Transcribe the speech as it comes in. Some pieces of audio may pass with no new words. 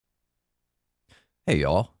Hey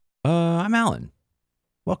y'all, I'm Alan.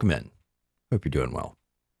 Welcome in. Hope you're doing well.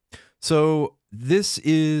 So this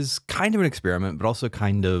is kind of an experiment, but also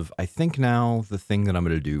kind of, I think now, the thing that I'm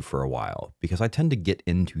going to do for a while, because I tend to get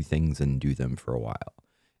into things and do them for a while.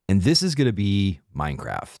 And this is going to be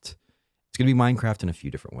Minecraft. It's going to be Minecraft in a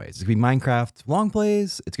few different ways. It's going to be Minecraft long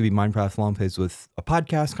plays. It's going to be Minecraft long plays with a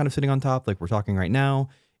podcast kind of sitting on top like we're talking right now.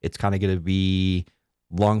 It's kind of going to be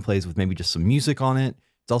long plays with maybe just some music on it.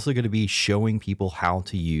 It's also going to be showing people how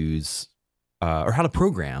to use or how to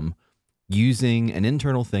program using an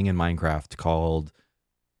internal thing in Minecraft called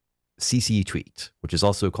CC Tweaked, which is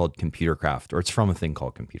also called ComputerCraft, or it's from a thing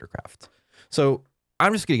called ComputerCraft. So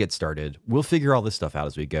I'm just going to get started. We'll figure all this stuff out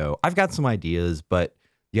as we go. I've got some ideas, but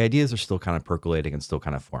the ideas are still kind of percolating and still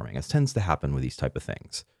kind of forming, as tends to happen with these type of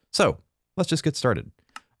things. So let's just get started.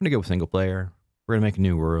 I'm going to go with single player. We're going to make a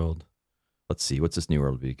new world. Let's see, what's this new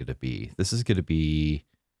world going to be? This is going to be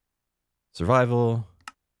survival,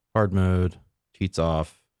 hard mode, cheats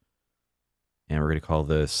off, and we're going to call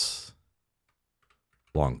this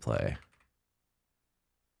long play.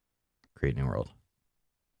 Create new world.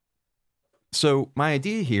 So my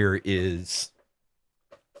idea here is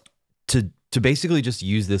to basically just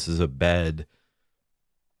use this as a bed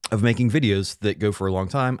of making videos that go for a long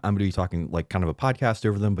time. I'm going to be talking like kind of a podcast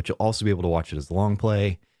over them, but you'll also be able to watch it as a long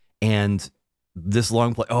play. And this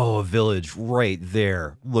long play, oh, a village right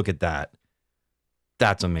there. Look at that.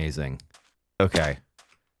 That's amazing. Okay.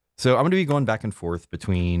 So I'm going to be going back and forth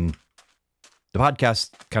between the podcast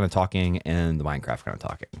kind of talking and the Minecraft kind of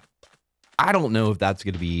talking. I don't know if that's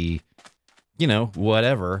going to be, you know,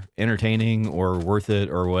 whatever, entertaining or worth it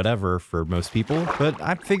or whatever for most people, but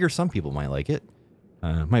I figure some people might like it.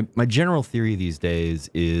 My general theory these days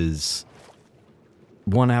is,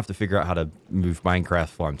 one, I have to figure out how to move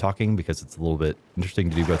Minecraft while I'm talking because it's a little bit interesting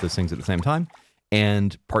to do both those things at the same time.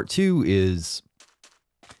 And part two is,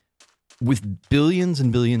 with billions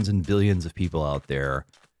and billions and billions of people out there,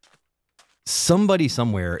 somebody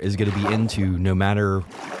somewhere is going to be into, no matter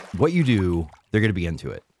what you do, they're going to be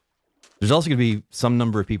into it. There's also going to be some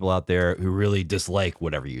number of people out there who really dislike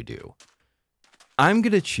whatever you do. I'm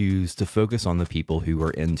going to choose to focus on the people who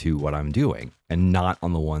are into what I'm doing and not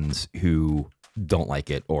on the ones who don't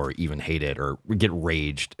like it or even hate it or get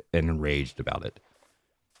raged and enraged about it.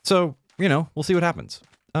 So, you know, we'll see what happens.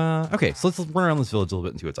 Okay, so let's run around this village a little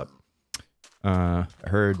bit and see what's up. I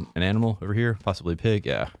heard an animal over here, possibly a pig.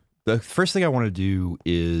 Yeah. The first thing I want to do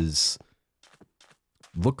is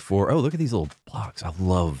look for, oh, look at these little blocks. I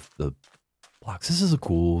love the blocks. This is a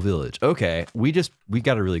cool village. Okay. We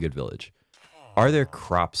got a really good village. Are there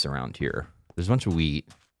crops around here? There's a bunch of wheat,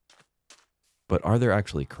 but are there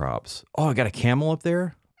actually crops? Oh, I got a camel up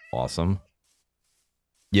there. Awesome.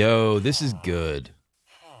 Yo, this is good.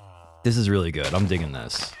 This is really good. I'm digging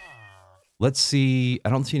this. Let's see. I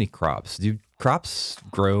don't see any crops. Do crops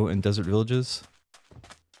grow in desert villages?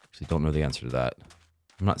 Actually, don't know the answer to that.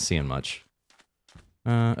 I'm not seeing much.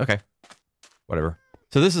 Okay. Whatever.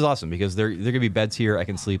 So this is awesome because there gonna be beds here. I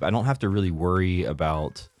can sleep. I don't have to really worry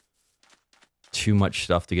about too much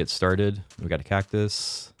stuff to get started. We got a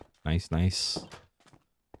cactus. Nice, nice.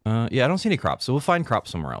 Yeah, I don't see any crops. So we'll find crops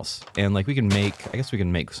somewhere else. And like we can make, I guess we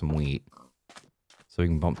can make some wheat. So we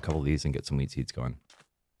can bump a couple of these and get some wheat seeds going.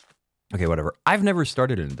 Okay, whatever. I've never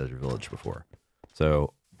started in a desert village before.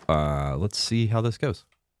 So let's see how this goes.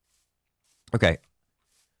 Okay.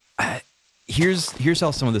 Here's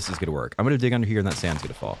how some of this is going to work. I'm going to dig under here and that sand's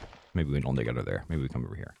going to fall. Maybe we don't dig under there. Maybe we come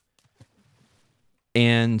over here.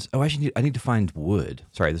 And, oh, I need to find wood.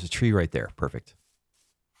 Sorry, there's a tree right there. Perfect.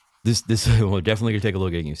 This will definitely take a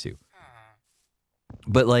little getting used to.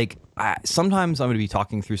 But like, sometimes I'm going to be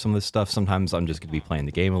talking through some of this stuff. Sometimes I'm just going to be playing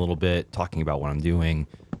the game a little bit, talking about what I'm doing.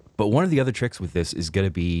 But one of the other tricks with this is going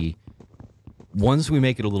to be, once we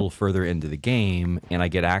make it a little further into the game and I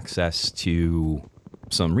get access to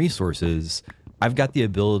some resources, I've got the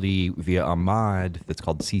ability via a mod that's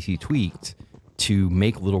called CC Tweaked to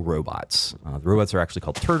make little robots. The robots are actually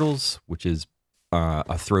called turtles, which is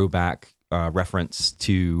a throwback reference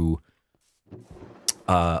to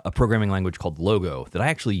a programming language called Logo that I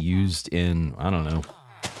actually used in, I don't know,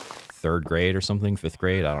 3rd grade or something, 5th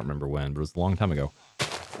grade. I don't remember when, but it was a long time ago.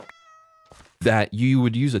 That you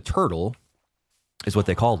would use a turtle, is what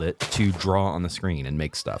they called it, to draw on the screen and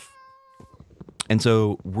make stuff. And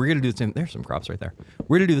so we're going to do the same. There's some crops right there.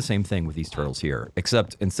 We're going to do the same thing with these turtles here,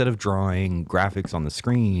 except instead of drawing graphics on the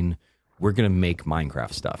screen, we're going to make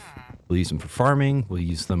Minecraft stuff. We'll use them for farming. We'll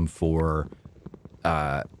use them for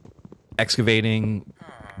excavating.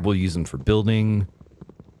 We'll use them for building.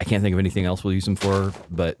 I can't think of anything else we'll use them for,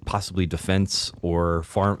 but possibly defense or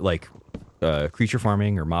farm, like creature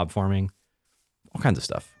farming or mob farming. all kinds of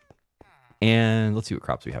stuff. And let's see what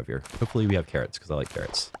crops we have here. Hopefully we have carrots, because I like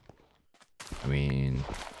carrots. I mean,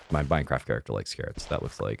 my Minecraft character likes carrots. That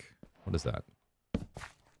looks like, what is that?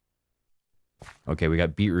 Okay, we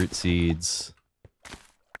got beetroot seeds.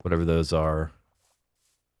 Whatever those are.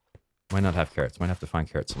 Might not have carrots. Might have to find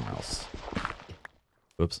carrots somewhere else.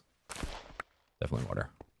 Whoops. Definitely water.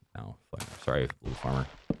 No, sorry, little farmer.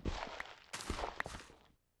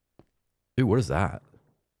 Ooh, what is that?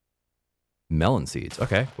 Melon seeds.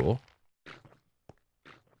 Okay, cool.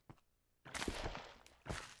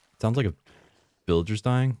 Sounds like a villager's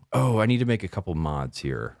dying. Oh, I need to make a couple mods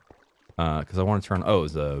here. Because I want to turn... Oh,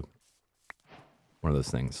 it's one of those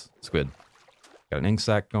things. Squid. Got an ink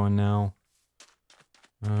sac going now.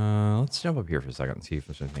 Let's jump up here for a second and see if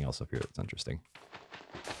there's anything else up here that's interesting.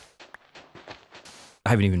 I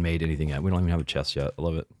haven't even made anything yet. We don't even have a chest yet. I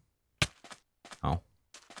love it. Oh.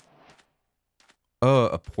 Oh,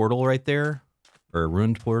 a portal right there. Or a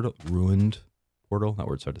ruined portal. Ruined portal. That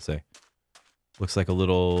word's hard to say. Looks like a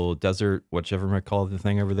little desert, whichever I call the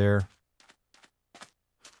thing over there.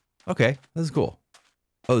 Okay, this is cool.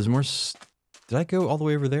 Oh, there's more. Did I go all the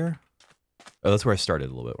way over there? Oh, that's where I started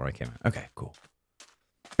a little bit when I came in. Okay, cool.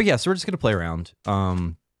 But yeah, so we're just gonna play around.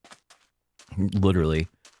 Literally,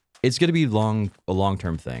 it's gonna be a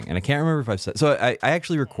long-term thing, and I can't remember if I've said. So I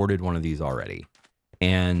actually recorded one of these already,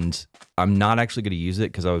 and I'm not actually gonna use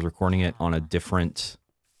it because I was recording it on a different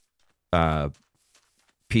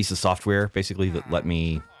piece of software, basically, that let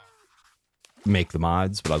me make the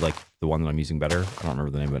mods, but I like the one that I'm using better. I don't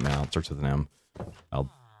remember the name of it now. It starts with an M. I'll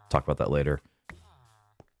talk about that later.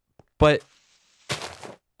 But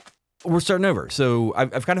we're starting over. So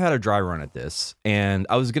I've kind of had a dry run at this, and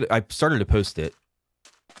I started to post it,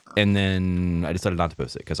 and then I decided not to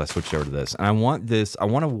post it because I switched over to this. And I want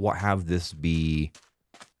to have this be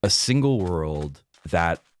a single world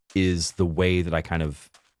that is the way that I kind of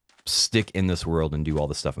stick in this world and do all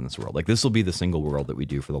the stuff in this world. Like, this will be the single world that we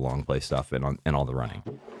do for the long play stuff and all the running.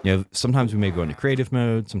 You know, sometimes we may go into creative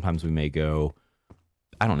mode. Sometimes we may go,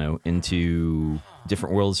 I don't know, into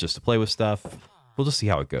different worlds just to play with stuff. We'll just see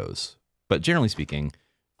how it goes. But generally speaking,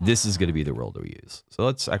 this is going to be the world that we use. So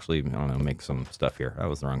let's actually, I don't know, make some stuff here. That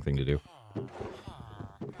was the wrong thing to do.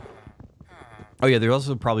 Oh yeah, they're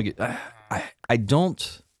also probably get,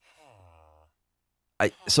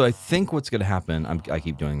 so I think what's going to happen, I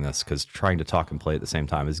keep doing this because trying to talk and play at the same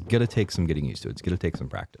time is going to take some getting used to. It's going to take some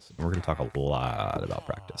practice. And we're going to talk a lot about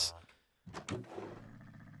practice.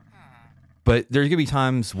 But there's going to be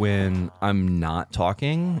times when I'm not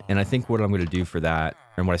talking, and I think what I'm going to do for that,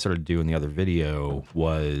 and what I started to do in the other video,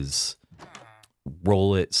 was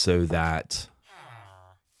roll it so that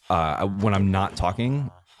when I'm not talking,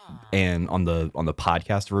 and on the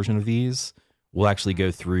podcast version of these, we'll actually go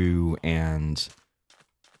through and...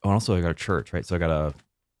 Oh, and also I got a church, right? So I got a...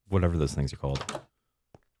 whatever those things are called.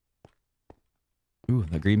 Ooh,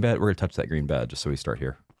 the green bed. We're going to touch that green bed just so we start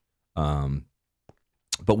here. But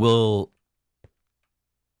we'll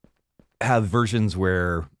have versions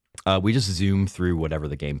where we just zoom through whatever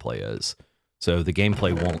the gameplay is. So the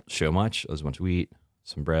gameplay won't show much. There's a bunch of wheat,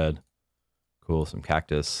 some bread. Cool, some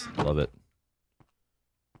cactus. Love it.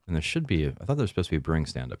 And there should be... I thought there was supposed to be a brewing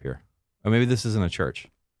stand up here. Oh, maybe this isn't a church.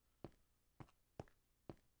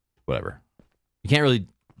 Whatever. You can't really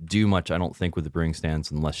do much, I don't think, with the brewing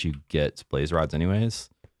stands unless you get blaze rods anyways.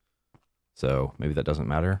 So maybe that doesn't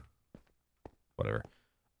matter. Whatever.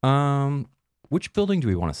 Which building do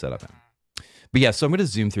we want to set up in? But yeah, so I'm going to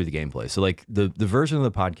zoom through the gameplay. So like the version of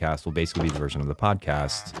the podcast will basically be the version of the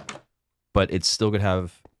podcast, but it's still going to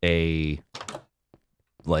have a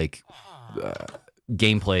like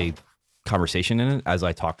gameplay conversation in it as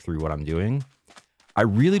I talk through what I'm doing. I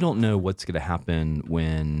really don't know what's going to happen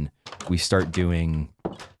when we start doing...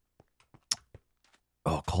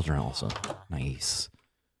 Oh, cauldron also. Nice.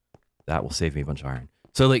 That will save me a bunch of iron.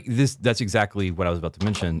 So like that's exactly what I was about to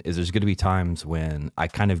mention, is there's going to be times when I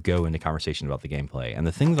kind of go into conversation about the gameplay. And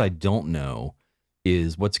the thing that I don't know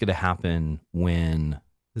is what's going to happen when...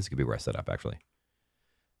 This could be where I set up, actually.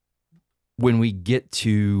 When we get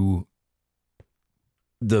to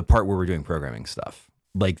the part where we're doing programming stuff.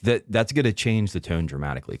 Like that's going to change the tone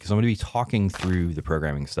dramatically, because I'm going to be talking through the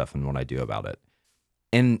programming stuff and what I do about it.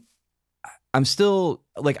 And I'm still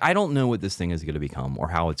like, I don't know what this thing is going to become or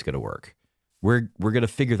how it's going to work. We're going to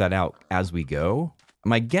figure that out as we go.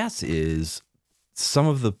 My guess is some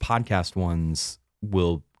of the podcast ones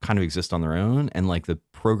will kind of exist on their own, and like the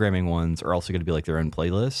programming ones are also going to be like their own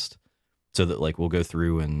playlist, so that like we'll go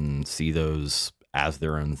through and see those as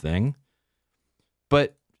their own thing.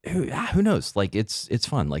 But who knows? Like it's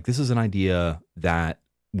fun. Like this is an idea that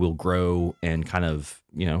will grow and kind of,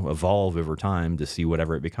 you know, evolve over time to see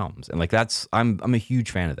whatever it becomes. And like I'm a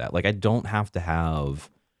huge fan of that. Like I don't have to have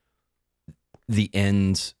the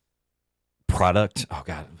end product. Oh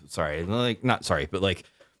God, sorry. Like not sorry, but like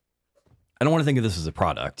I don't want to think of this as a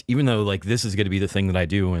product, even though like this is going to be the thing that I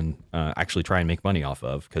do and actually try and make money off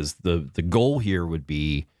of. Because the goal here would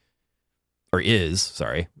be, or is,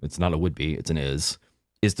 sorry, it's not a would be, it's an is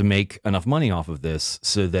to make enough money off of this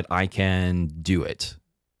so that I can do it.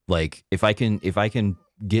 Like if I can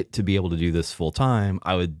get to be able to do this full time,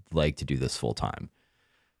 I would like to do this full time.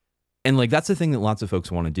 And like that's the thing that lots of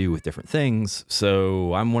folks want to do with different things.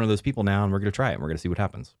 So I'm one of those people now, and we're going to try it. And we're going to see what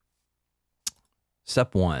happens.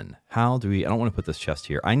 Step one, how do we, I don't want to put this chest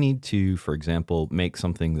here. I need to, for example, make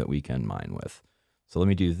something that we can mine with. So let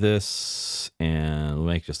me do this, and we'll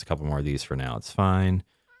make just a couple more of these for now. It's fine.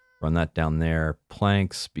 Run that down there.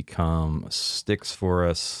 Planks become sticks for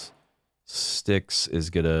us. Sticks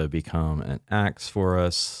is going to become an axe for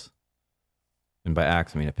us. And by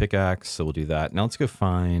axe, I mean a pickaxe. So we'll do that. Now let's go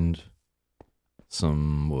find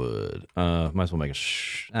some wood. Might as well make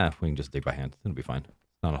a we can just dig by hand. It'll be fine.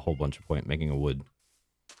 Not a whole bunch of point making a wood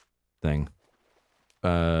thing.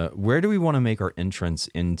 Where do we want to make our entrance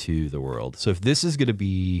into the world? So if this is going to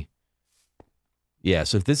be, yeah,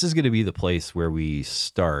 so if this is going to be the place where we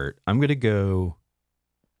start, I'm going to go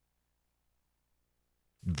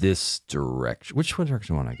this direction. Which one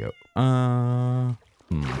direction want I go?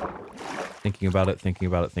 Thinking about it. We're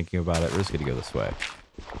just going to go this way.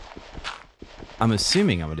 I'm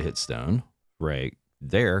assuming I'm going to hit stone right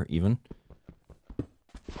there even.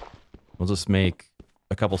 We'll just make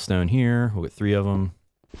a couple stone here. We'll get 3 of them.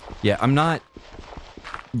 Yeah,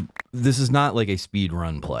 this is not like a speed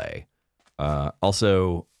run play.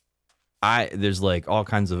 Also, there's like all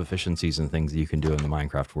kinds of efficiencies and things that you can do in the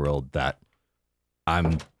Minecraft world that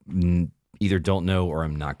I'm either don't know or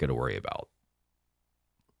I'm not going to worry about.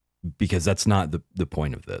 Because that's not the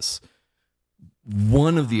point of this.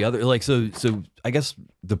 One of the other, like, so I guess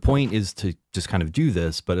the point is to just kind of do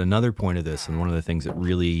this, but another point of this, and one of the things that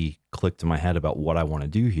really clicked in my head about what I want to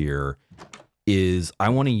do here is I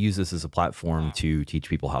want to use this as a platform to teach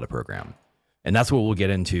people how to program. And that's what we'll get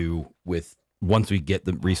into with once we get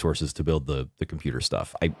the resources to build the computer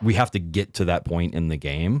stuff. We have to get to that point in the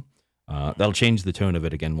game. That'll change the tone of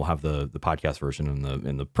it. Again, we'll have the podcast version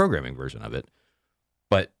and the programming version of it.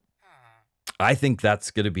 But I think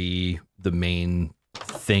that's going to be the main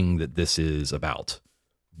thing that this is about.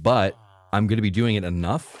 But I'm going to be doing it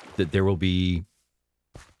enough that there will be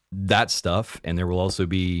that stuff, and there will also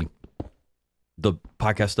be the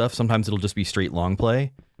podcast stuff. Sometimes it'll just be straight long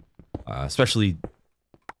play, especially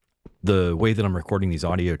the way that I'm recording these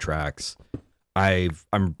audio tracks.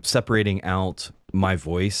 I'm separating out my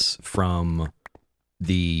voice from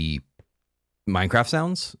the Minecraft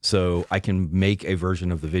sounds, so I can make a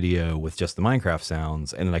version of the video with just the Minecraft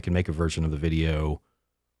sounds, and then I can make a version of the video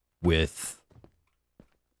with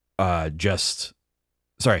I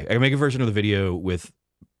can make a version of the video with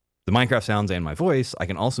the Minecraft sounds and my voice. I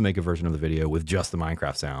can also make a version of the video with just the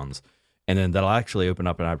Minecraft sounds, and then that'll actually open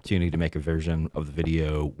up an opportunity to make a version of the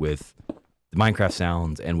video with the Minecraft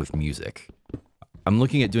sounds and with music. I'm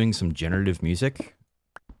looking at doing some generative music,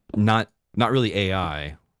 not really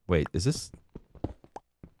AI. Wait, is this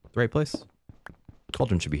the right place?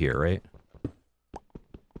 Cauldron should be here, right?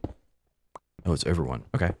 Oh, it's over one.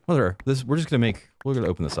 Okay. Well, we're gonna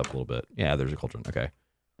open this up a little bit. Yeah, there's a cauldron. Okay.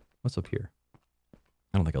 What's up here?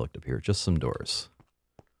 I don't think I looked up here. Just some doors.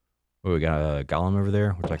 Oh, we got a golem over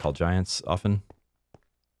there, which I call giants often.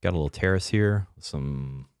 Got a little terrace here with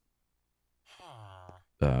some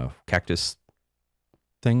cactus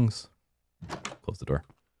things. Close the door.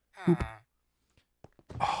 Oop.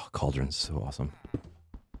 Oh, cauldron's so awesome.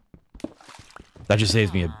 That just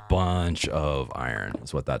saves me a bunch of iron,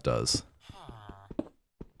 is what that does.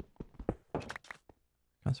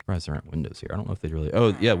 I'm surprised there aren't windows here. I don't know if they really...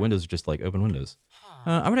 Oh, yeah, windows are just like open windows.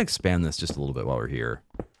 I'm going to expand this just a little bit while we're here.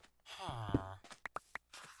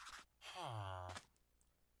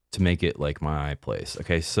 To make it like my place.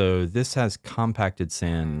 Okay, so this has compacted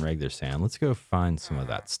sand and regular sand. Let's go find some of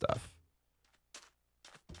that stuff.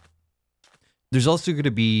 There's also going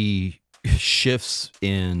to be shifts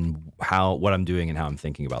in what I'm doing and how I'm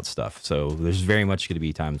thinking about stuff. So there's very much going to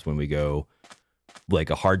be times when we go like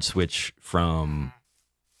a hard switch from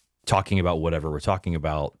talking about whatever we're talking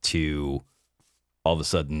about to all of a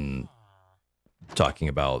sudden talking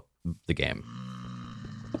about the game.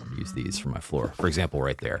 Use these for my floor. For example,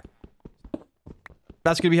 right there.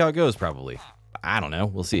 That's going to be how it goes, probably. I don't know.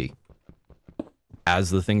 We'll see.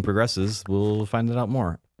 As the thing progresses, we'll find it out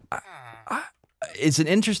more. it's an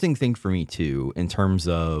interesting thing for me too, in terms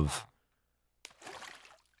of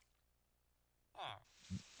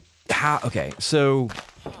how, okay, so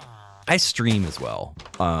I stream as well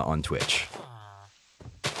on Twitch,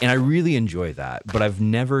 and I really enjoy that, but I've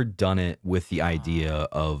never done it with the idea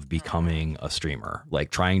of becoming a streamer, like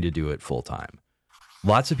trying to do it full time.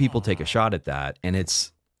 Lots of people take a shot at that, and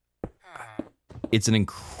it's an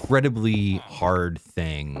incredibly hard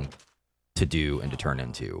thing to do and to turn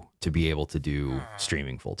into, to be able to do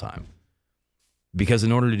streaming full time. Because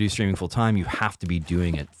in order to do streaming full time, you have to be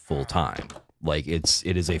doing it full time. Like it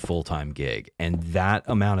is a full time gig, and that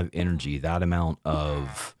amount of energy, that amount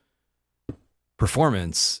of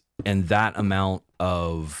performance, and that amount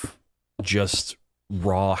of just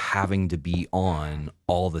raw having to be on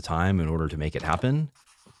all the time in order to make it happen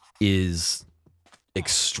is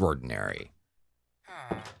extraordinary.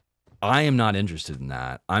 I am not interested in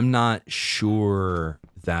that. I'm not sure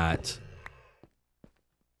that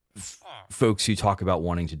folks who talk about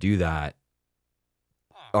wanting to do that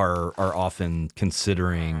are often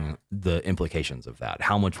considering the implications of that,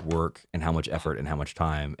 how much work and how much effort and how much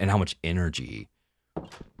time and how much energy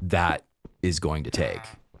that is going to take.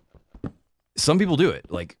 Some people do it.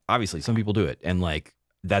 Like, obviously some people do it, and like,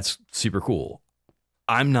 that's super cool.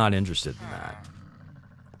 I'm not interested in that.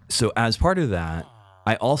 So as part of that,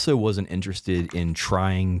 I also wasn't interested in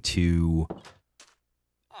trying to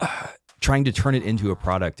turn it into a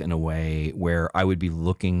product in a way where I would be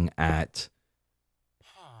looking at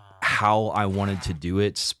how I wanted to do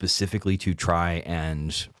it specifically to try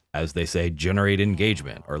and, as they say, generate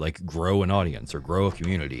engagement, or like grow an audience or grow a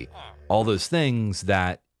community. All those things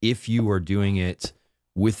that if you are doing it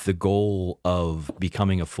with the goal of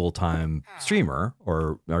becoming a full-time streamer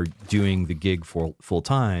or doing the gig for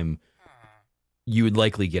full-time, you would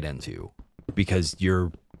likely get into, because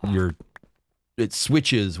it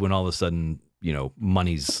switches when all of a sudden, you know,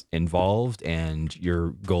 money's involved and your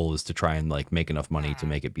goal is to try and like make enough money to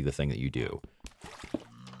make it be the thing that you do.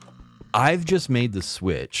 I've just made the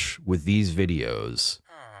switch with these videos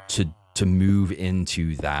to move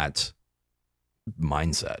into that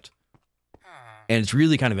mindset. And it's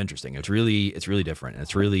really kind of interesting. It's really different.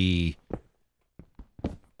 It's really,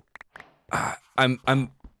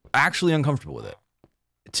 I'm actually uncomfortable with it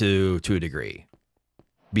to a degree,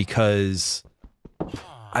 because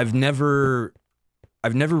I've never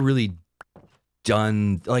really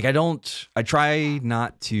done, like, I try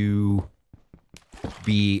not to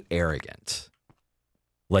be arrogant.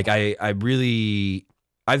 Like I've been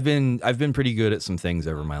pretty good at some things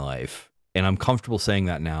over my life, and I'm comfortable saying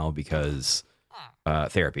that now because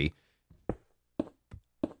therapy.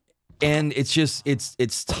 And it's just,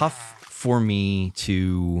 it's tough for me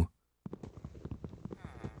to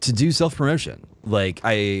do self-promotion. Like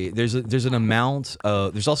there's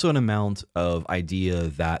also an amount of idea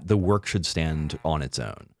that the work should stand on its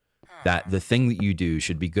own, that the thing that you do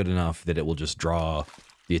should be good enough that it will just draw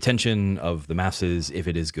the attention of the masses if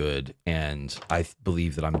it is good. And I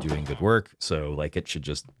believe that I'm doing good work, so like it should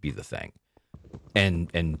just be the thing,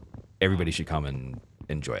 and everybody should come and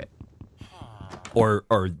enjoy it. Or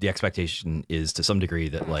the expectation is to some degree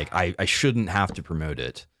that like I shouldn't have to promote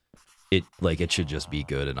it. It should just be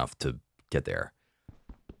good enough to get there.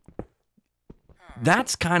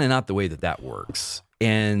 That's kind of not the way that works.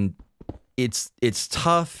 And it's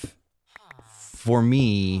tough for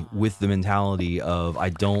me with the mentality of I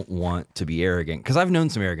don't want to be arrogant, because I've known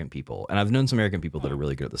some arrogant people, and I've known some arrogant people that are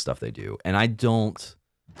really good at the stuff they do. And I don't,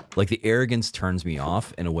 like, the arrogance turns me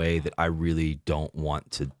off in a way that I really don't want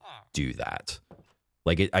to do that.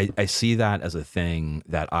 Like I see that as a thing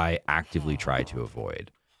that I actively try to avoid.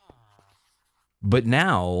 But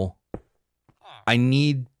now I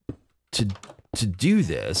need to do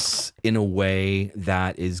this in a way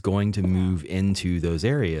that is going to move into those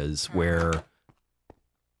areas where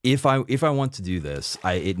if I want to do this,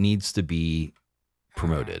 it needs to be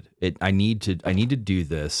promoted. I need to do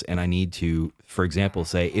this, and I need to, for example,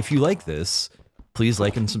 say, if you like this, please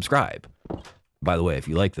like and subscribe. By the way, if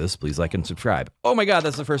you like this, please like and subscribe. Oh my God,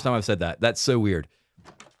 that's the first time I've said that. That's so weird.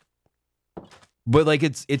 But like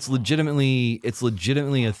it's legitimately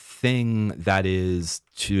a thing that is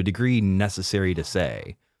to a degree necessary to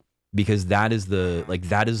say, because that is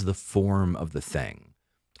the form of the thing.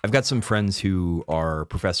 I've got some friends who are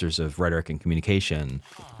professors of rhetoric and communication,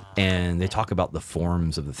 and they talk about the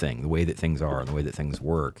forms of the thing, the way that things are and the way that things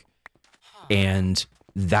work. And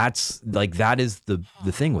that is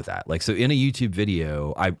the thing with that. Like, so in a YouTube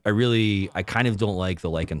video, I kind of don't like the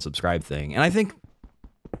like and subscribe thing. And I think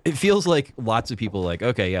it feels like lots of people like,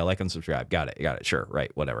 okay, yeah, like and subscribe. Got it. Sure.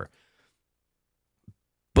 Right. Whatever.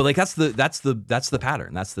 But like, that's the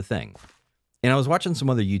pattern. That's the thing. And I was watching some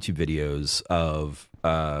other YouTube videos of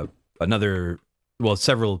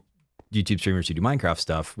several YouTube streamers who do Minecraft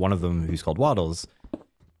stuff. One of them who's called Waddles.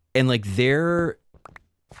 And like those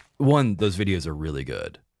videos are really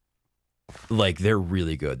good. Like they're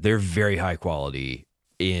really good. They're very high quality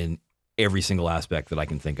in every single aspect that I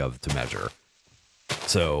can think of to measure.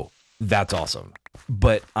 So that's awesome.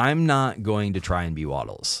 But I'm not going to try and be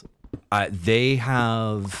Waddles. They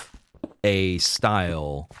have a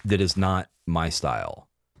style that is not my style.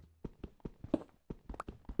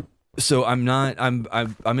 So I'm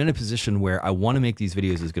in a position where I want to make these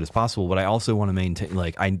videos as good as possible, but I also want to maintain,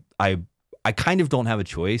 like, I kind of don't have a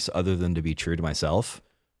choice other than to be true to myself,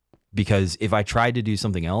 because if I tried to do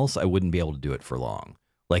something else, I wouldn't be able to do it for long.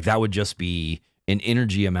 Like that would just be an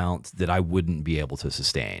energy amount that I wouldn't be able to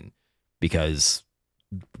sustain, because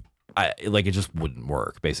it just wouldn't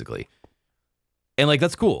work basically. And like,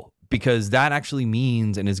 that's cool, because that actually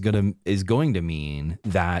means, and is going to mean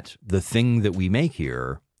that the thing that we make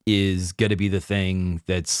here is going to be the thing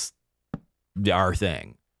that's our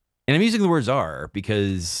thing. And I'm using the words "are"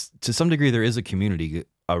 because to some degree there is a community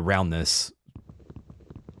around this,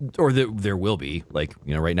 or there will be. Like,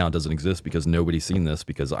 you know, right now it doesn't exist because nobody's seen this,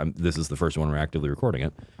 because this is the first one we're actively recording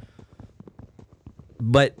it.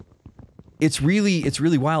 But it's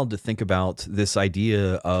really wild to think about this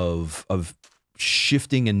idea of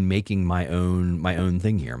shifting and making my own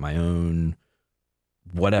thing here, my own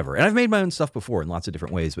whatever. And I've made my own stuff before in lots of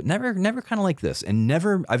different ways, but never kind of like this. And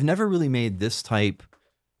I've never really made this type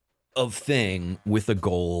of thing with a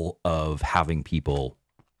goal of having people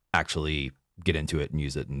actually get into it and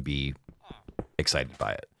use it and be excited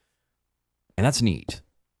by it. And that's neat.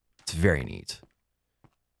 It's very neat.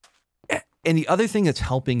 And the other thing that's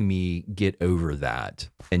helping me get over that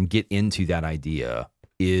and get into that idea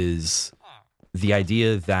is the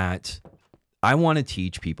idea that I want to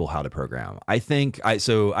teach people how to program. I think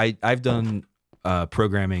I've done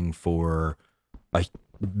programming for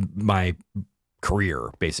my career,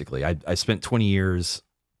 basically. I spent 20 years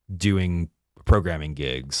doing programming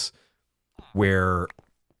gigs or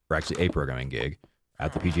actually a programming gig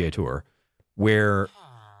at the PGA Tour, where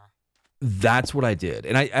that's what I did.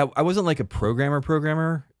 And I wasn't like a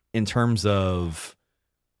programmer in terms of,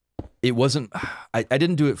 it wasn't, I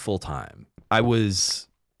didn't do it full time. I was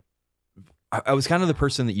kind of the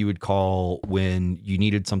person that you would call when you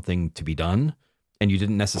needed something to be done and you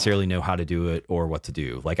didn't necessarily know how to do it or what to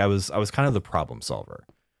do. Like I was kind of the problem solver.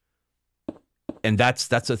 And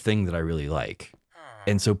that's a thing that I really like.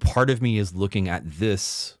 And so part of me is looking at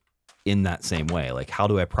this in that same way. Like, how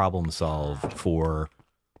do I problem solve for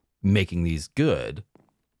making these good?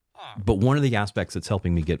 But one of the aspects that's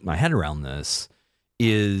helping me get my head around this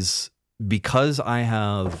is, because I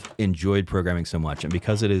have enjoyed programming so much, and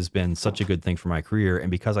because it has been such a good thing for my career, and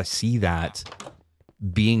because I see that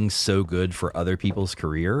being so good for other people's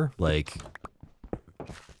career, like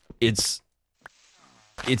it's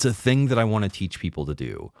a thing that I want to teach people to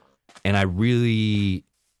do. And I really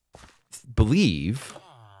believe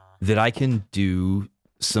that I can do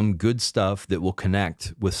some good stuff that will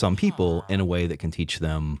connect with some people in a way that can teach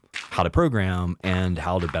them how to program and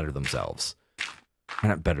how to better themselves.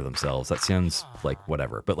 Not better themselves, that sounds like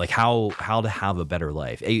whatever, but like how to have a better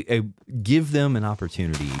life. Give them an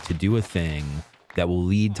opportunity to do a thing that will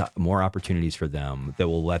lead to more opportunities for them, that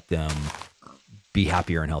will let them be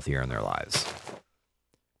happier and healthier in their lives.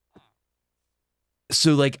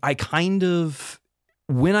 So like, I kind of,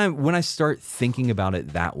 when I start thinking about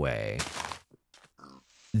it that way,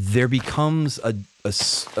 there becomes a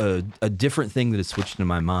different thing that is switched in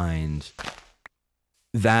my mind,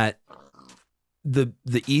 that the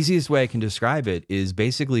easiest way I can describe it is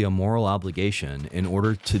basically a moral obligation in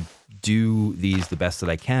order to do these the best that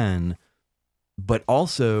I can, but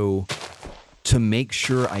also to make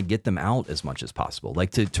sure I get them out as much as possible,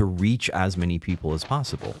 like to reach as many people as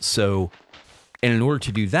possible. So, and in order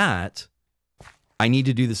to do that, I need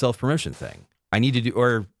to do the self-promotion thing. I need to do,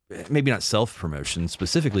 or maybe not self-promotion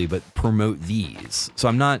specifically, but promote these. So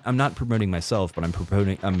I'm not promoting myself, but I'm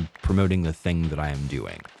promoting the thing that I am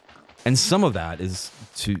doing. And some of that is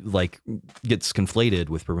to like gets conflated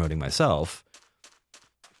with promoting myself.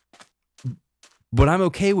 But I'm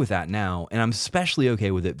okay with that now. And I'm especially okay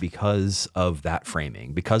with it because of that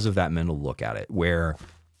framing, because of that mental look at it, where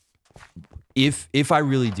if I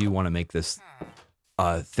really do want to make this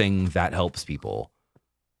thing that helps people,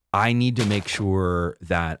 I need to make sure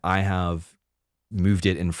that I have moved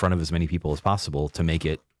it in front of as many people as possible to make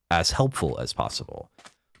it as helpful as possible.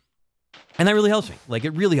 And that really helps me. Like,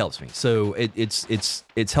 it really helps me. So it's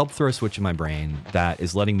helped throw a switch in my brain that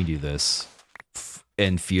is letting me do this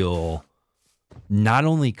and feel not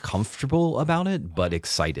only comfortable about it, but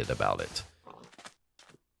excited about it.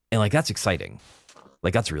 And like, that's exciting.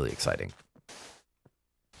 Like, that's really exciting.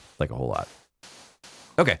 Like a whole lot.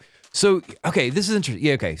 Okay. So, okay, this is interesting.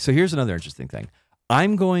 Yeah, okay. So here's another interesting thing.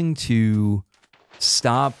 I'm going to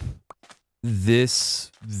stop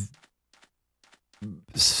this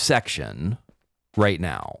section right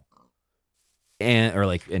now. Or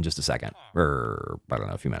like in just a second, or I don't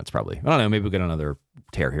know, a few minutes probably. I don't know, maybe we'll get another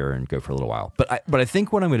tear here and go for a little while. But I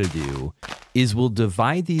think what I'm going to do is we'll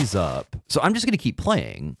divide these up. So I'm just going to keep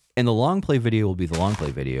playing, and the long play video will be the long play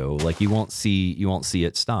video. Like you won't see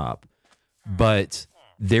it stop, but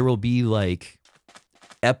there will be like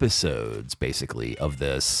episodes basically of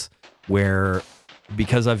this where,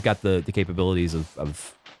 because I've got the capabilities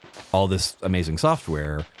of all this amazing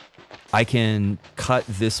software, I can cut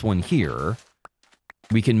this one here.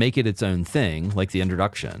 We can make it its own thing, like the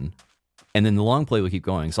introduction, and then the long play will keep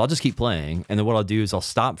going. So I'll just keep playing, and then what I'll do is I'll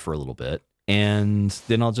stop for a little bit, and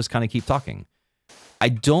then I'll just kind of keep talking. I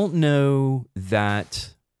don't know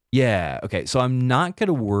that... Yeah, okay, so I'm not going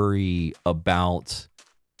to worry about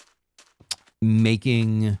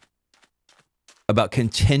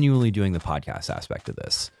continually doing the podcast aspect of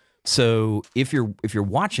this. So if you're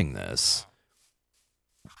watching this,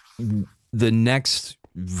 the next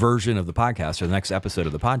version of the podcast or the next episode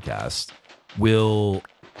of the podcast will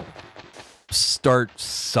start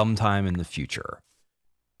sometime in the future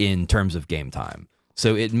in terms of game time.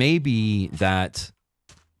 So it may be that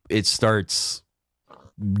it starts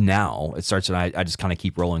now. It starts and I just kind of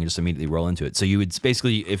keep rolling and just immediately roll into it. So you would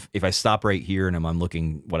basically, if I stop right here and I'm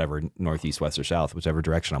looking whatever, northeast, west, or south, whichever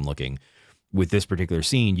direction I'm looking with this particular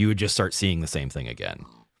scene, you would just start seeing the same thing again.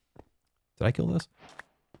 Did I kill this?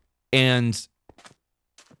 And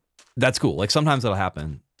that's cool. Like sometimes that'll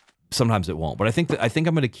happen, sometimes it won't. But I think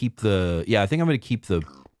I'm going to keep the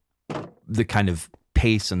kind of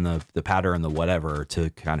pace and the pattern and the whatever to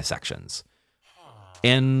kind of sections.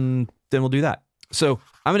 And then we'll do that. So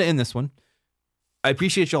I'm going to end this one. I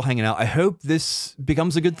appreciate y'all hanging out. I hope this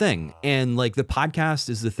becomes a good thing. And like the podcast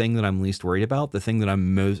is the thing that I'm least worried about, the thing that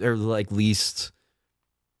I'm least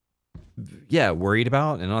worried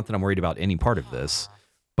about. And not that I'm worried about any part of this,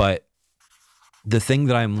 but the thing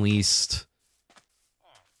that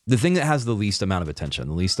the thing that has the least amount of attention,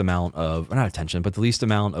 the least amount of, not attention, but the least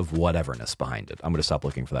amount of whateverness behind it. I'm going to stop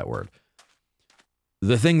looking for that word.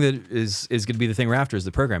 The thing that is going to be the thing we're after is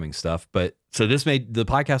the programming stuff. But so the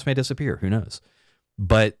podcast may disappear. Who knows?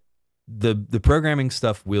 But the programming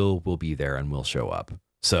stuff will be there and will show up.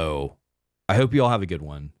 So I hope you all have a good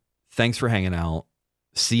one. Thanks for hanging out.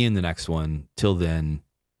 See you in the next one. Till then,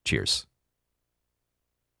 cheers.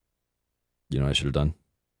 You know what I should have done?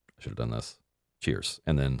 I should have done this. Cheers.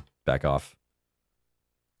 And then back off.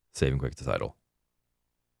 Save and quick to title.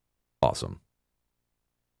 Awesome.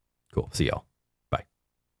 Cool. See y'all.